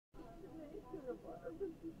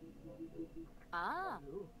Ah.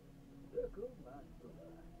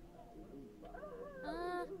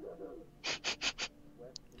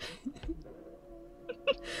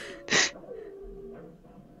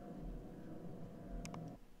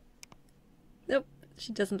 Nope,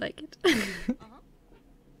 she doesn't like it.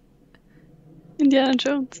 Indiana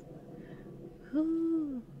Jones.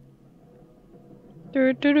 Ooh,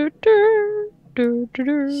 Dur, dur, dur, dur, dur, dur,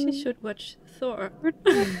 dur. she should watch Thor. Dur,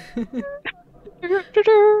 dur,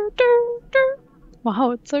 dur, dur, dur.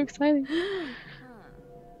 Wow, it's so exciting.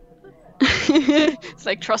 It's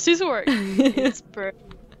like Trusty's work. It's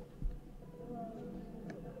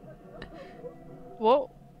Whoa.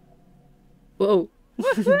 Whoa.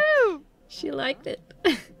 Woohoo! She liked it.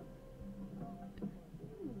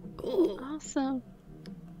 Ooh. Awesome.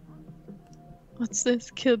 What's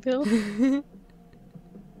this? Kill Bill?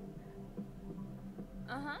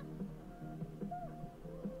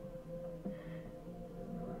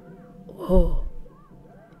 Whoa.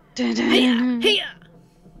 Hiya! Hiya!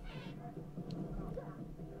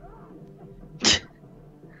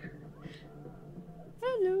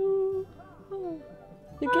 Hello. Oh,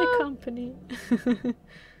 you get company.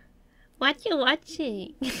 What you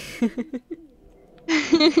watching?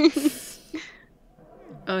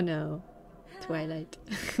 Oh no, Twilight.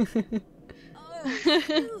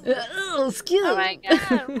 Oh, excuse. Oh my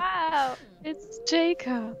god, wow. It's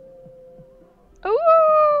Jacob. Ooh!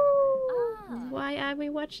 Why are we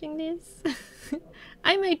watching this?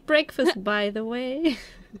 I made breakfast, by the way.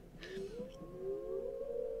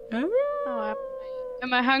 Oh,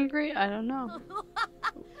 am I hungry? I don't know.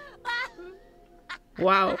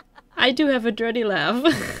 Wow, I do have a dirty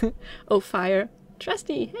laugh. Oh, fire.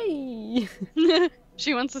 Trusty, hey!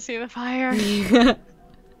 She wants to see the fire.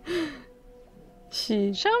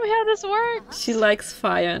 She Show me how this works. She likes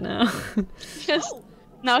fire now. Yes.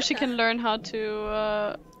 Now she can learn how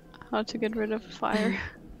to get rid of fire.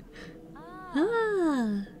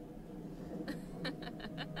 Ah.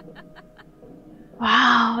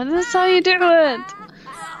 Wow, this is how you do it.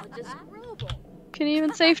 Can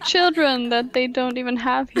even save children that they don't even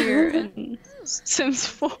have here in Sims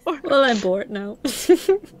 4. Well, I'm bored now. This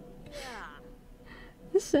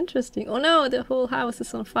is interesting. Oh no, the whole house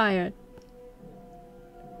is on fire.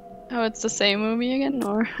 Oh, it's the same movie again,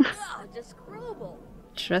 or?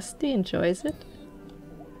 Trusty enjoys it.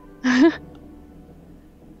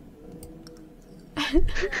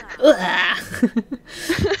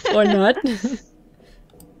 Or not.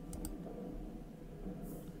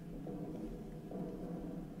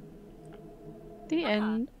 The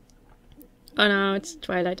end. Oh no, it's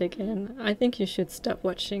Twilight again. I think you should stop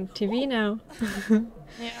watching TV now.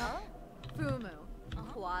 Yeah.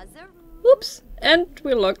 Oops, and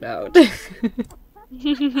we're locked out.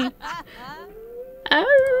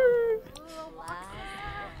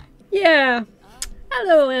 Yeah.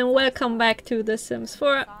 Hello and welcome back to The Sims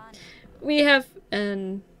 4. We have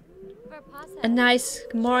a nice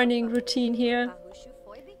morning routine here.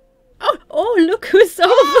 Oh, look who's over!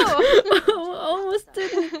 Oh, almost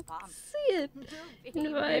didn't see it.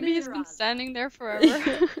 Maybe he's been standing there forever.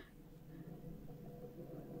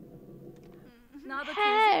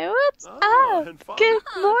 Hey, what's up? Good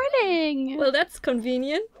morning. Well, that's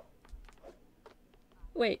convenient.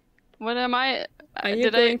 Wait, What am I? Are you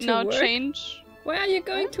Did going I to now work? change? why are you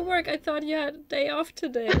going to work? I thought you had a day off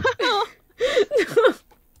today.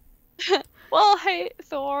 Well, hey,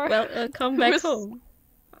 Thor. Well, come back Was- home.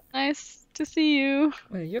 Nice to see you.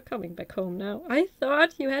 Well, you're coming back home now. I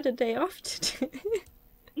thought you had a day off today.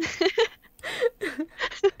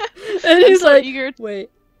 And I'm he's so like, eager. wait,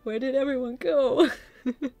 where did everyone go?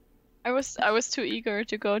 I was too eager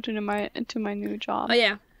to go to my new job. Oh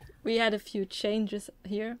yeah, we had a few changes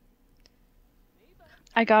here.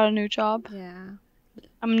 I got a new job. Yeah,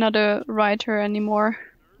 I'm not a writer anymore.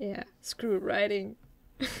 yeah, screw writing.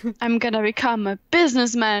 I'm gonna become a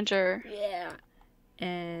business manager. Yeah.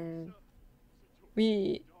 And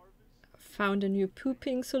we found a new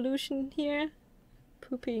pooping solution here.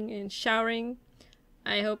 Pooping and showering.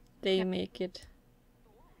 I hope they make it.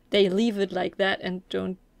 They leave it like that and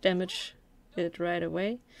don't damage it right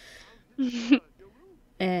away.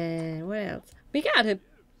 And what else? We got a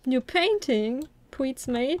new painting Pweets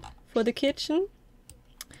made for the kitchen.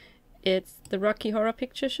 It's the Rocky Horror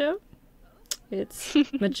Picture Show. It's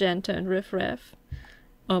magenta and riffraff,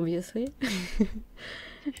 obviously.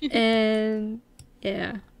 And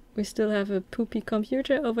yeah, we still have a poopy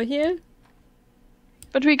computer over here.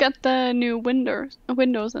 But we got the new windows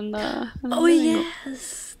in the. Oh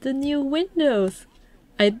yes, the new windows.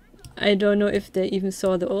 I don't know if they even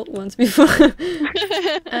saw the old ones before.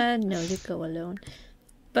 No, you go alone.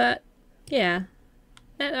 But Yeah.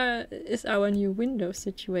 That is our new window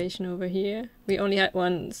situation over here. We only had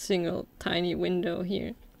one single tiny window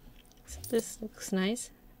here. So this looks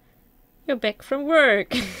nice. You're back from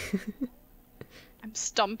work. I'm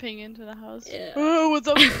stomping into the house. Yeah. Oh, what's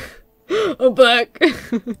up? I'm back.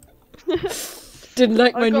 Didn't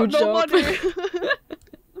like my new got no job. money.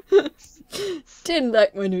 Didn't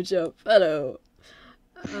like my new job. Hello.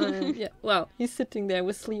 Yeah. Wow. He's sitting there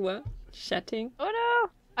with Sliwa, chatting. Oh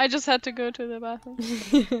no! I just had to go to the bathroom.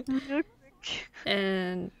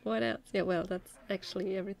 And what else? Yeah. Well, that's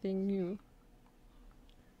actually everything new.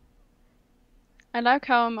 I like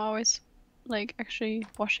how I'm always like actually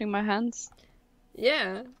washing my hands.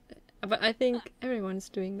 Yeah. But I think everyone's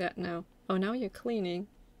doing that now. Oh, now you're cleaning.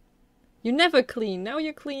 You never clean. Now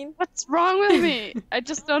you're clean. What's wrong with me? I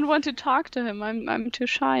just don't want to talk to him. I'm too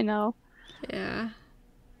shy now. Yeah.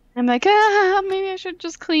 I'm like, maybe I should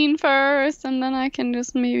just clean first, and then I can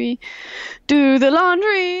just maybe do the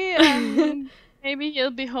laundry, and maybe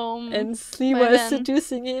he'll be home. And Sliwa is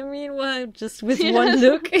seducing him meanwhile, just with one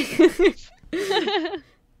look.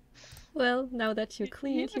 Well, now that you're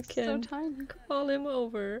clean, you can call him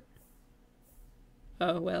over.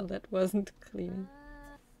 Oh, well, that wasn't clean.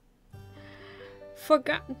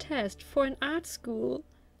 Forgotten test for an art school.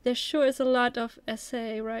 There sure is a lot of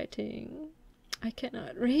essay writing. I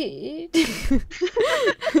cannot read.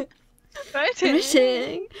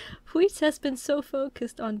 Writing. Pweets has been so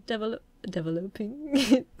focused on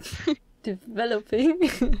developing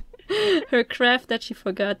her craft that she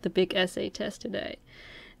forgot the big essay test today.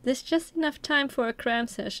 There's just enough time for a cram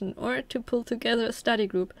session or to pull together a study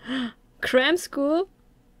group. Cram school?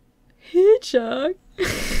 Hitchhog.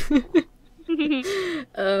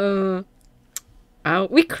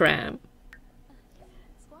 We cram.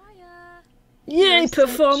 Yay,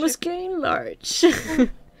 performance gain large.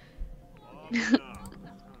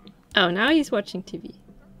 Oh, now he's watching TV.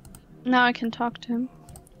 Now I can talk to him.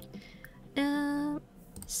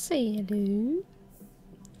 Say hello.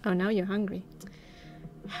 Oh, now you're hungry.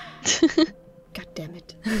 God damn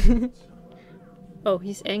it. Oh,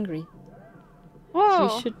 he's angry.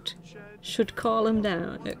 Whoa! So we should call him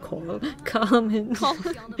down. Calm him.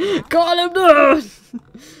 Call him down!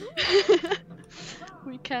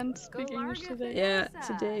 We can't speak English today. Yeah,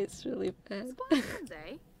 today it's really bad.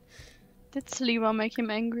 Did Sliwa make him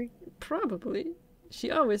angry? Probably. She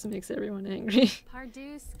always makes everyone angry.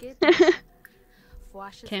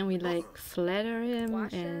 Can we like flatter him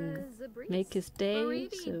and make his day,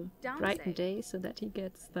 so brighten day, so that he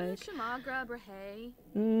gets like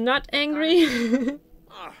not angry?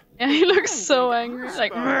 Yeah, he looks so angry.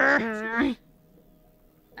 Like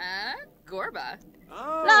Gorba.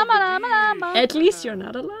 llama, llama, llama. At least you're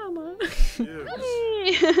not a llama.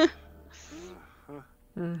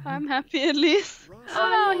 I'm happy at least.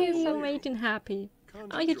 Oh, he's so made and happy.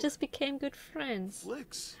 Oh, you just became good friends.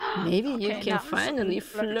 Maybe you can finally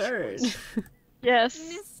flirt. Yes.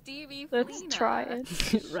 Let's try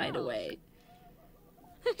it. Right away.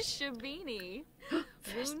 Shabini.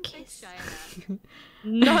 First kiss.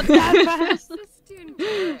 Not that fast.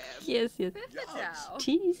 Yes.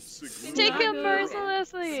 Tease. Take him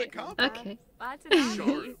mercilessly. Okay.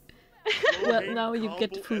 Well, now you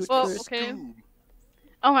get food Oh, first. okay.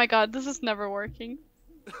 Oh my god, this is never working.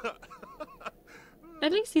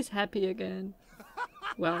 At least he's happy again.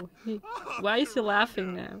 Wow. Why is he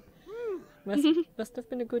laughing now? Must have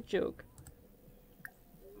been a good joke.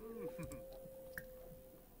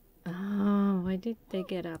 Oh, why did they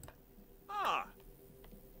get up?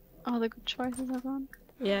 Oh, the good choices are gone.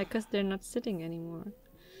 Yeah, because they're not sitting anymore.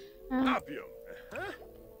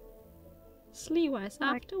 Sliwa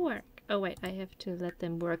after work. Oh wait, I have to let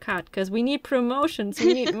them work out, because we need promotions,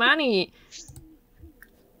 we need money!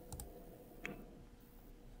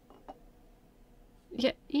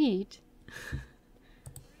 Yeah, eat.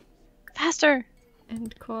 Faster!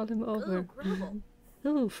 And call him over.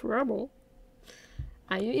 Ooh, frubble.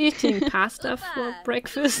 Are you eating pasta for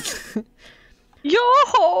breakfast?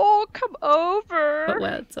 Yo, come over! But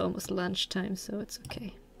well, it's almost lunchtime, so it's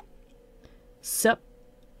okay. Sup?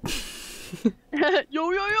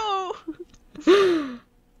 Yo!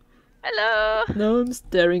 Hello! Now I'm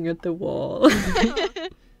staring at the wall.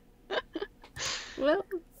 Well,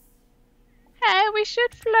 hey, we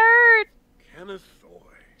should flirt! Kenneth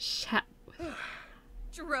Thoy. Chat.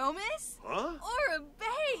 Dromus? Huh? Or a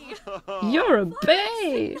bay? You're a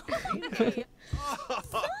babe!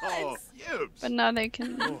 Oh, Yibs. But now they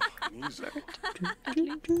can Oh, knees out.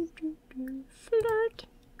 Flirt.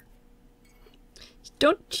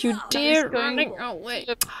 Don't you dare he's going- running away.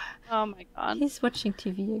 Oh my god. He's watching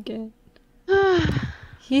TV again.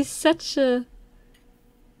 He's such a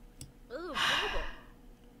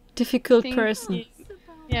difficult think person.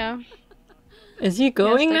 Yeah. Is he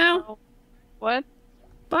going Yes, they now? go. What?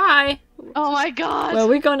 Bye! Oh my god! Well,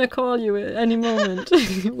 we're gonna call you at any moment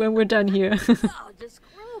when we're done here. Oh,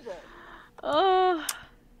 disgruntled. Oh.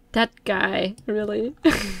 That guy, really.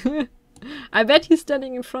 I bet he's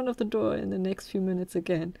standing in front of the door in the next few minutes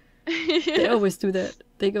again. They always do that.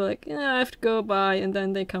 They go like, yeah, I have to go by, and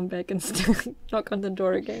then they come back and still knock on the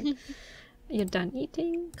door again. You're done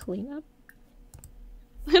eating? Clean up?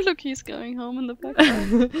 Look, he's going home in the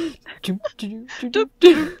background.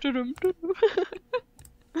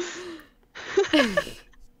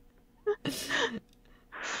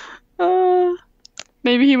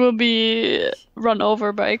 Maybe he will be run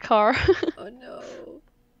over by a car. Oh no.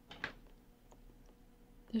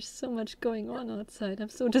 There's so much going on outside. I'm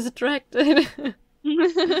so distracted.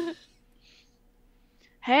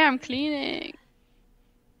 Hey, I'm cleaning.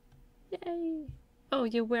 Yay. Oh,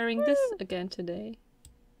 you're wearing this again today.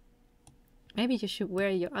 Maybe you should wear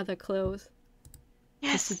your other clothes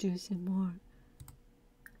Yes. to seduce him more.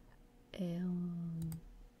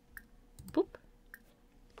 Boop.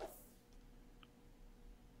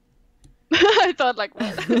 I thought like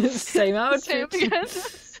what? Same Same outfit. again.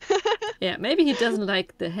 Yeah, maybe he doesn't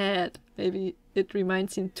like the hat. Maybe it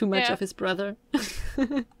reminds him too much Yeah. of his brother.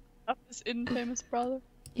 Of his infamous brother.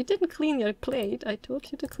 You didn't clean your plate. I told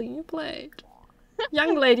you to clean your plate.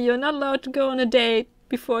 Young lady, you're not allowed to go on a date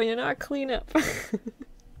before you not clean up.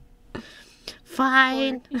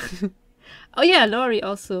 Fine. Oh yeah, Lawrie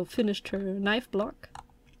also finished her knife block.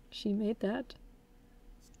 She made that.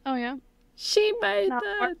 Oh yeah. She made Now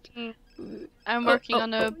that. I'm Oh, working oh,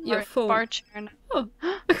 on oh, a your phone. bar chair now. Oh.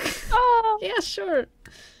 Oh, Yeah, sure.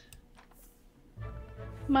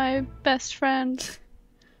 my best friend.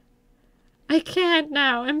 I can't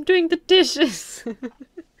now. I'm doing the dishes.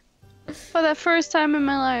 For the first time in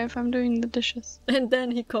my life, I'm doing the dishes. And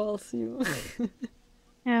then he calls you.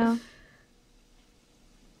 Yeah.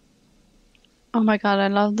 Oh my god, I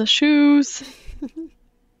love the shoes.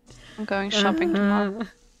 I'm going shopping tomorrow.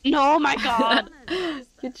 No, my god!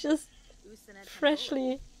 You just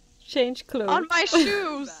freshly changed clothes. On my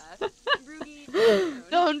shoes!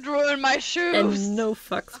 Don't ruin my shoes! And no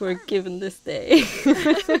fucks were given this day.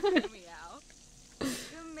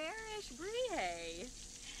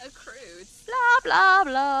 Blah blah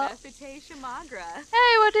blah.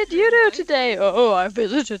 Hey, what did you do today? Oh, I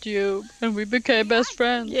visited you, and we became best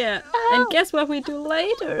friends. Yeah. And guess what we do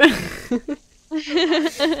later?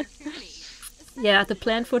 Yeah, the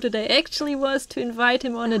plan for today actually was to invite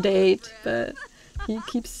him on a date, but he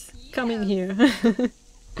keeps coming here.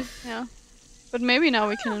 Yeah. But maybe now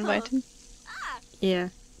we can invite him. Yeah,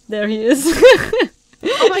 there he is.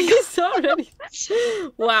 Oh my He's already.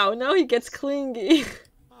 Wow, now he gets clingy.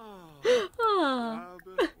 Ah.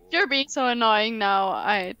 You're being so annoying now.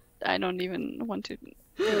 I don't even want to do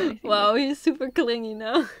anything. Wow, he's super clingy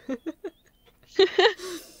now.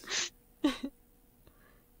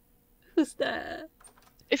 Who's that?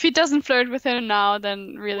 If he doesn't flirt with her now,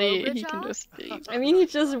 then really he can just leave. I mean, he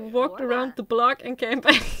just walked around the block and came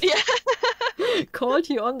back. Yeah. Called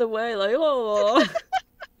you on the way, like, oh.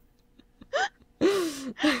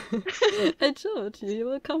 I told you, he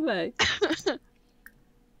will come back.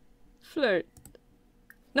 Flirt.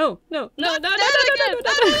 No.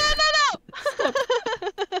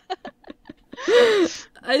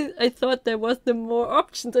 I thought there was the more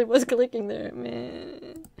options. I was clicking there,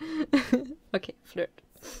 man. Okay, flirt.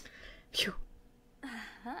 Phew.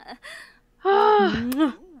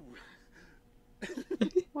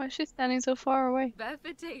 Why is she standing so far away?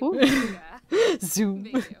 Zoom.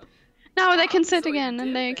 Now they can sit again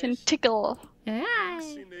and they can tickle. Yeah,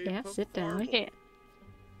 sit down. Okay.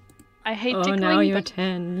 I hate Oh, tickling. now you're but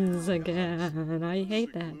tense again. I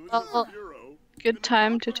hate that. well, good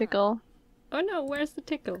time to tickle. Oh no, where's the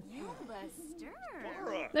tickle?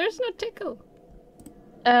 There's no tickle.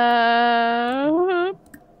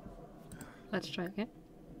 Let's try again.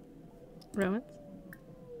 Romance.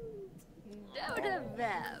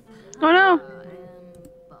 Oh no.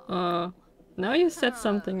 Oh, now you said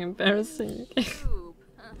something embarrassing.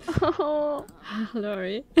 Oh.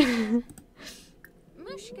 Lawrie.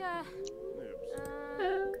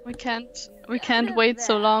 We can't wait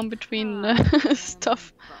so long between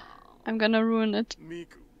stuff. I'm gonna ruin it.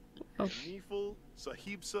 Miku. Oh. Nifel,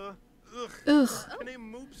 Sahibsa. Ugh. Ugh. Her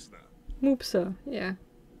name Moopsna. Moopsa, yeah.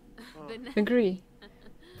 Agree.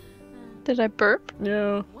 Did I burp?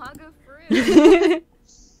 No.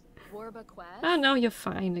 Oh, now you're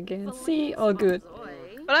fine again. See, all good.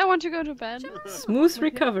 But I want to go to bed. Smooth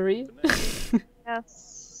recovery.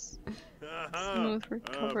 Yes. Smooth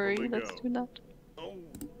recovery. Let's do that. Oh.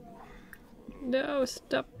 No,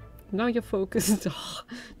 stop Now you're focused. Oh,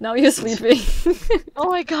 now you're sleeping. Oh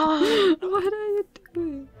my god! What are you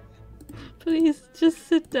doing? Please, just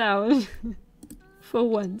sit down. For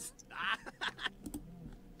once.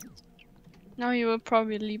 Now you will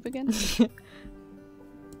probably leave again.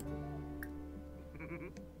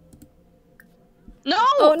 No!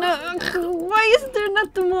 Oh no! Why is there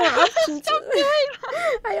not the more options?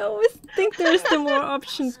 I always think there's the more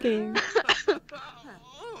option thing.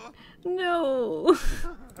 No!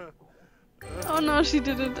 Oh no, she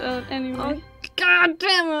did it anyway. Oh, god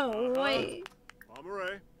damn it! Wait. Mama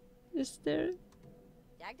Ray. Is there.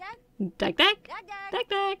 Dag dag. Dag dag! Dag dag. Dag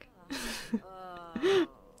dag! Uh,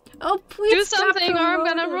 Oh, please Do something or I'm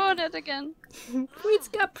gonna ruin it again.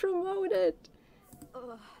 Pweets got promoted. I'm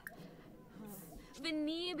a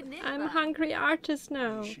I'm hungry artist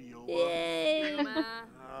now. Yay!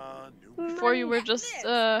 Before you were just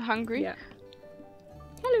hungry. Yeah.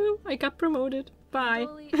 Hello, I got promoted. Bye.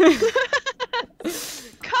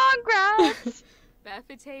 Congrats!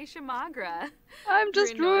 Bethite Shamagra. I'm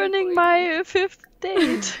just You're annoying ruining boy. my 5th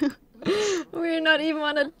date. We're not even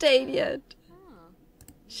on a date yet.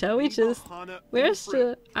 Shall we just... Where's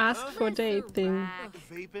the ask for date thing?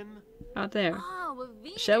 Vaping? Out there. Oh,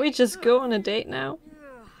 Shall we just go on a date now?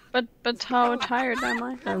 but how tired am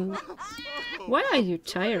I? Why are you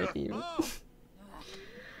tired even?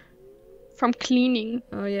 From cleaning.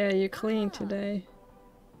 Oh yeah, you cleaned today.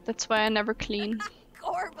 That's why I never clean.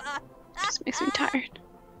 Gorba. Just makes me tired.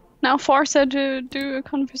 Now force her to do a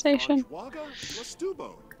conversation. Waga?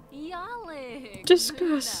 Lastubo. Yalik.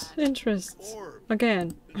 Discuss interests. Orb.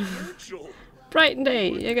 Again. Virtual. Bright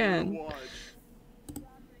day again. Watch.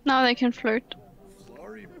 Now they can flirt.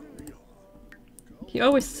 Lawrie Maria. He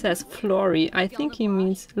always says Florrie. I think he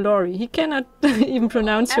means Lawrie. He cannot even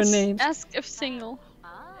pronounce your name. Ask if single.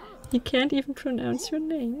 He can't even pronounce your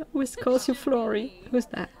name. He always calls you Florrie. Who's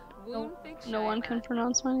that? No one can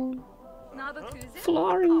pronounce my name.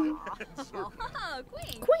 Florrie.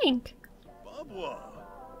 Queen. Quink. Bubwa.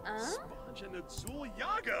 Sponge and Azul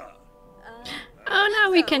Yaga. Oh,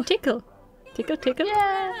 now we can tickle. Tickle, tickle.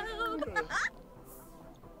 Yeah.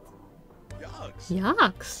 Yucks.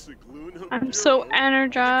 Yucks. Sigloon I'm so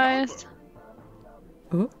energized.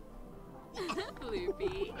 Oh,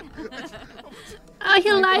 Bloopy. oh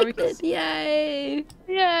he Like, liked it. Yay.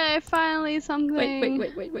 Yay, finally something.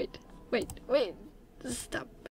 Wait. Stop.